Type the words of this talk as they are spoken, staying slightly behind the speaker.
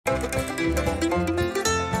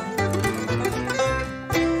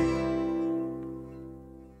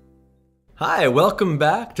Hi, welcome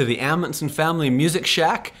back to the Amundsen Family Music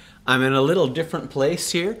Shack. I'm in a little different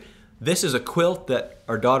place here. This is a quilt that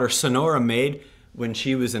our daughter Sonora made when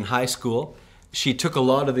she was in high school. She took a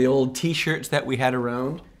lot of the old t-shirts that we had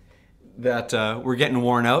around that were getting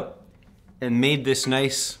worn out and made this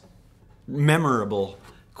nice, memorable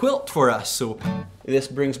quilt for us. So this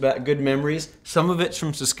brings back good memories. Some of it's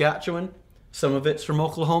from Saskatchewan, some of it's from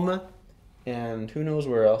Oklahoma, and who knows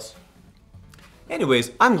where else.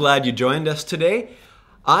 Anyways, I'm glad you joined us today.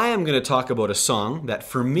 I am going to talk about a song that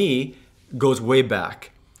for me goes way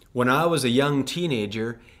back. When I was a young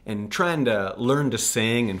teenager and trying to learn to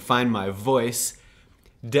sing and find my voice,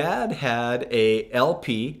 Dad had a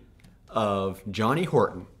LP of Johnny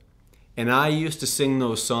Horton. And I used to sing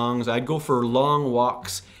those songs. I'd go for long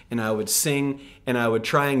walks and I would sing and I would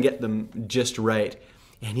try and get them just right.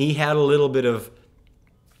 And he had a little bit of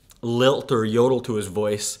lilt or yodel to his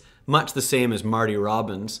voice, much the same as Marty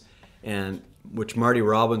Robbins, and which Marty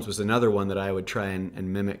Robbins was another one that I would try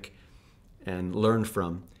and mimic and learn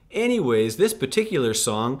from. Anyways, this particular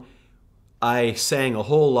song I sang a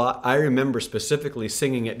whole lot. I remember specifically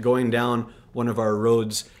singing it going down one of our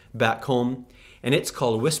roads back home, and it's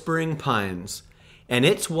called Whispering Pines. And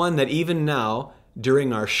it's one that even now,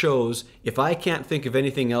 during our shows, if I can't think of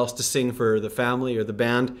anything else to sing for the family or the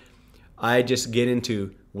band, I just get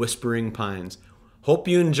into Whispering Pines. Hope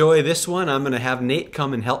you enjoy this one. I'm going to have Nate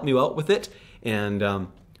come and help me out with it, and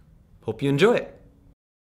hope you enjoy it.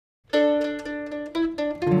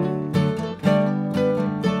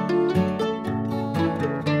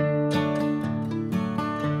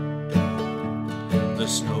 The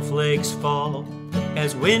snowflakes fall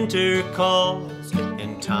as winter calls,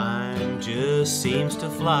 and time just seems to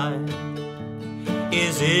fly.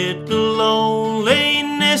 Is it the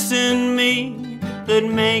loneliness in me that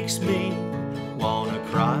makes me wanna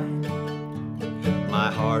cry? My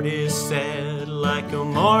heart is sad like a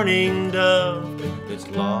mourning dove that's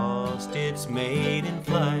lost its maiden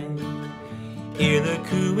flight. Hear the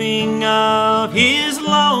cooing of his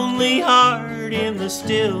lonely heart in the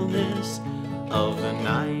stillness of the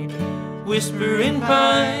night. Whispering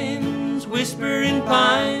pines, whispering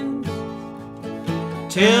pines,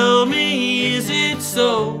 tell me, is it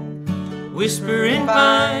so? Whispering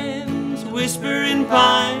pines, whispering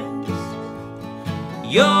pines,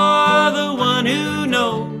 you're the one who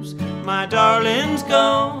knows my darling's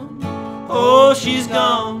gone. Oh, she's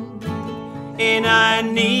gone, and I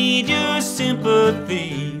need your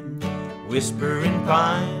sympathy. Whispering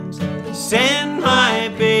pines, send my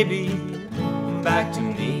baby back to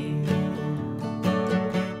me.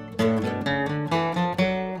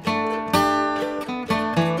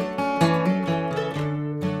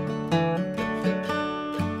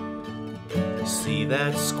 See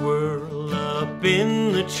that squirrel up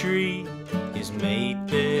in the tree, his mate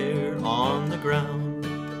there on the ground.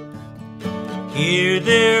 Hear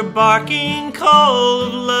their barking call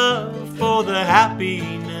of love for the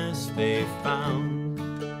happiness they found.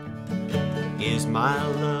 Is my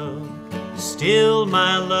love still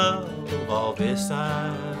my love? All this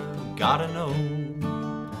I've gotta know.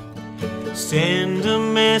 Send a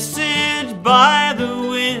message by the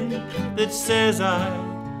wind that says I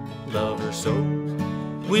love her so.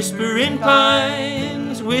 Whispering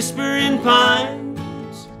pines, whispering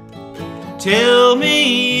pines, tell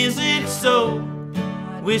me, is it so?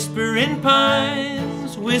 Whispering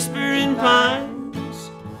pines, whispering pines,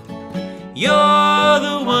 you're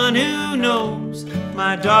the one who knows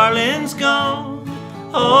my darling's gone.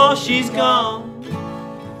 Oh, she's gone,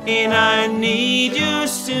 and I need your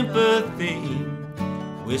sympathy.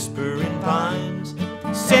 Whispering pines,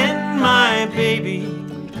 send my baby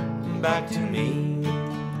back to me.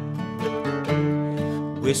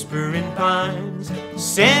 Whispering pines,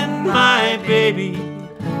 send my baby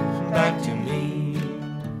back to me.